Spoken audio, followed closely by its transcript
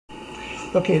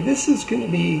Okay, this is going to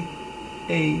be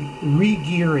a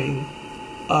re-gearing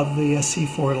of the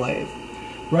SC4 lathe.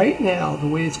 Right now, the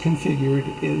way it's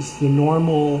configured is the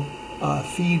normal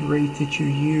feed rate that you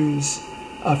use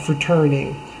for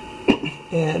turning,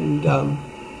 and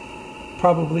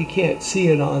probably can't see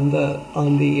it on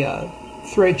the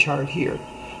thread chart here,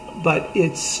 but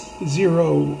it's it's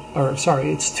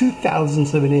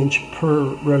 0.02 of an inch per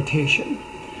rotation,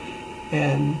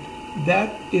 and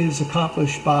that is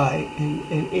accomplished by an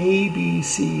A, B,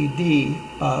 C, D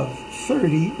of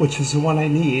 30, which is the one I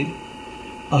need,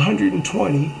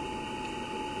 120,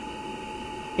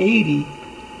 80,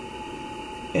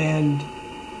 and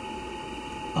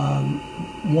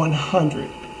 100.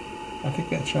 I think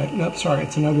that's right. Nope, sorry,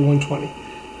 it's another 120.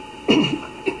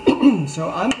 So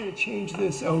I'm going to change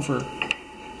this over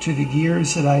to the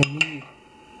gears that I need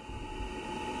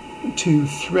to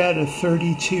thread a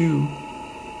 32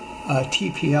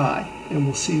 TPI, and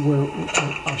we'll see where,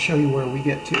 I'll show you where we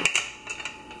get to.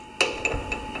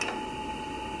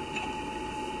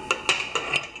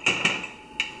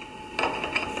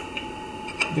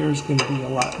 There's going to be a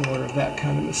lot more of that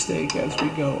kind of mistake as we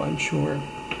go, I'm sure.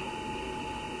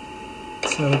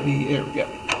 So there we go.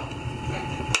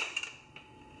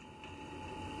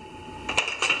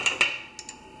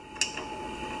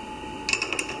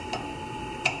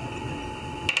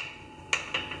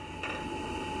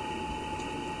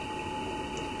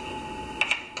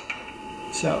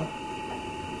 So,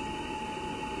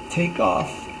 take off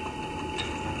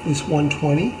this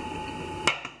 120.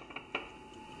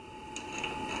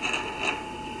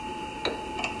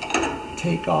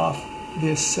 Take off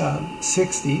this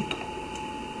 60.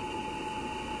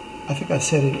 I think I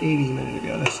said it 80 a minute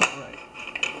ago. That's not right.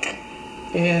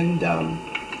 And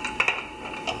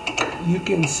you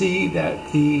can see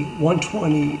that the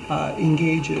 120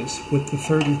 engages with the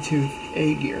 32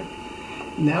 A gear.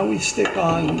 Now we stick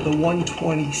on the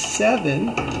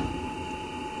 127.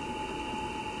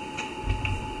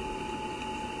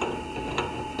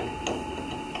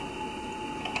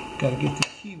 Got to get the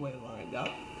keyway lined up.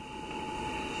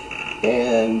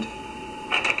 And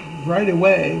right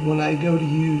away, when I go to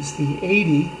use the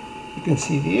 80, you can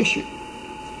see the issue.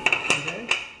 Okay,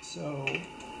 so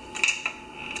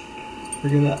we're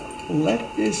going to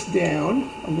let this down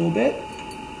a little bit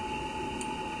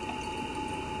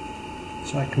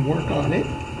so I can work on it.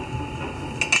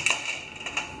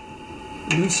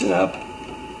 Loosen up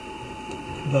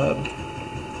the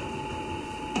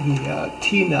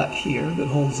T-nut here that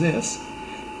holds this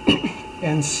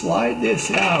and slide this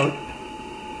out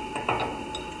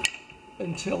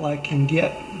until I can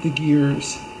get the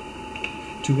gears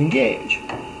to engage.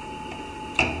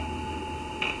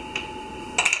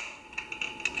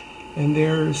 And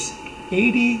there's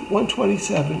 80,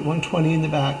 127, 120 in the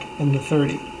back, and the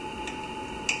 30.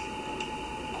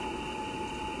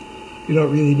 You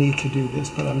don't really need to do this,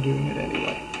 but I'm doing it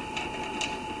anyway.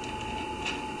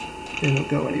 They don't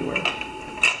go anywhere.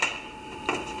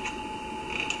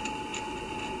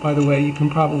 By the way, you can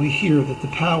probably hear that the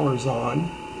power's on.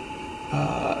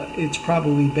 It's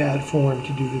probably bad form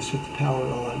to do this with the power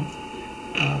on.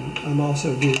 I'm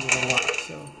also doing it a lot,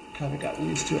 so kind of got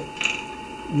used to it.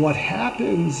 What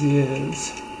happens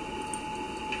is,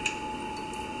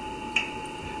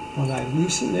 when I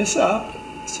loosen this up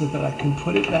so that I can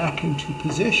put it back into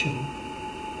position,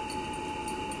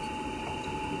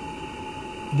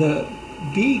 the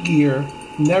B gear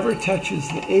never touches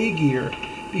the A gear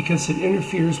because it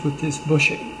interferes with this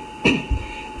bushing.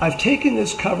 I've taken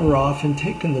this cover off and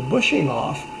taken the bushing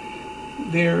off.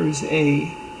 There's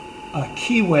a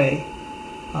keyway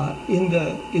in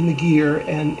the gear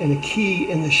and a key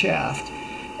in the shaft,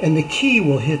 and the key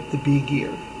will hit the B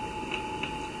gear.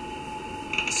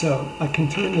 So I can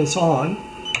turn this on,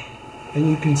 and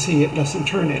you can see it doesn't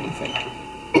turn anything.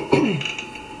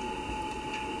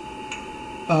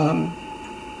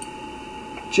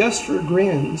 Just for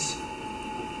grins,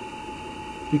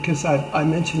 because I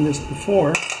mentioned this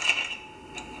before,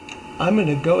 I'm going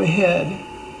to go ahead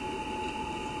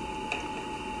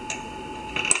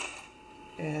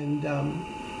and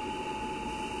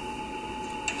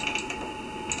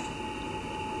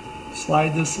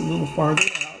slide this a little farther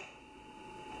out.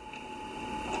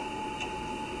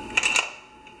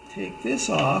 Take this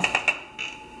off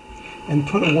and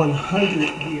put a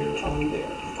 100 gear on there,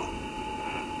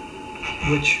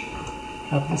 which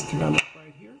happens to come up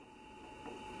right here.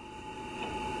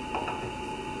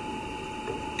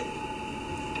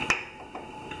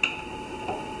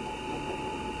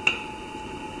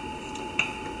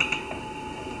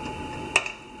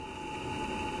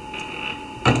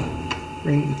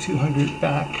 Bring the 200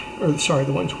 back, or sorry,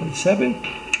 the 127,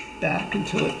 back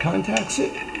until it contacts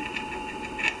it.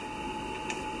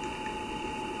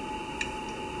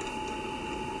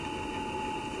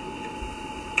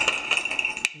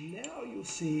 And now you'll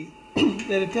see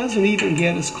that it doesn't even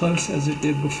get as close as it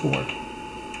did before.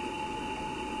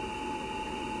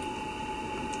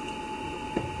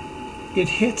 It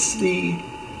hits the,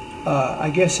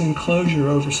 I guess, enclosure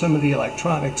over some of the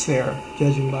electronics there,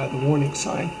 judging by the warning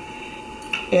sign.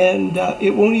 And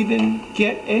it won't even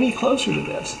get any closer to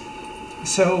this.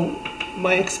 So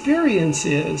my experience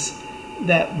is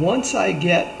that once I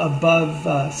get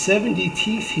above 70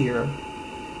 teeth here,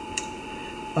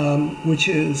 which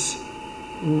is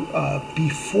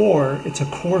before it's a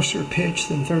coarser pitch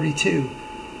than 32,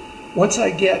 once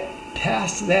I get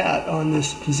past that on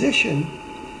this position,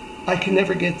 I can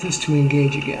never get this to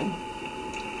engage again.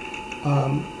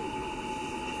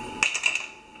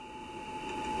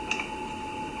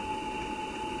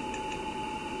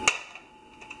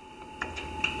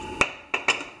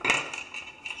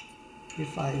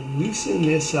 If I loosen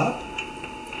this up,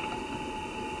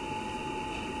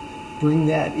 bring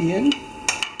that in,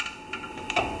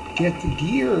 get the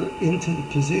gear into the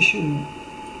position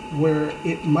where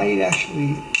it might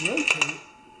actually rotate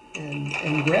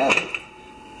and grab it,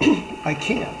 I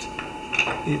can't.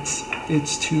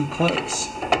 It's too close.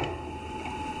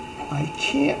 I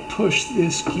can't push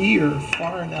this gear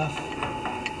far enough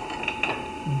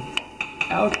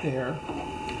out there.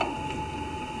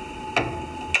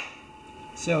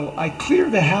 So I clear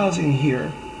the housing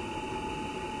here.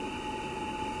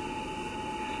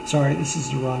 Sorry, this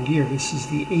is the wrong gear. This is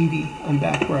the 80. I'm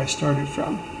back where I started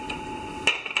from.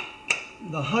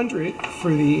 The 100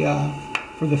 for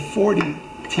the 40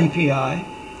 TPI.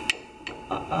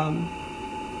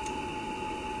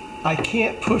 I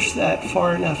can't push that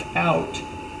far enough out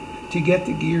to get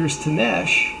the gears to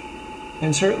mesh,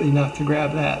 and certainly not to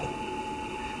grab that.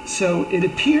 So it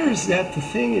appears that the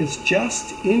thing is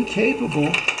just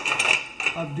incapable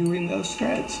of doing those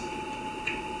threads.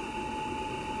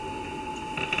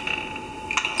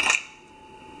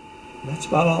 That's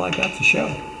about all I got to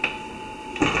show.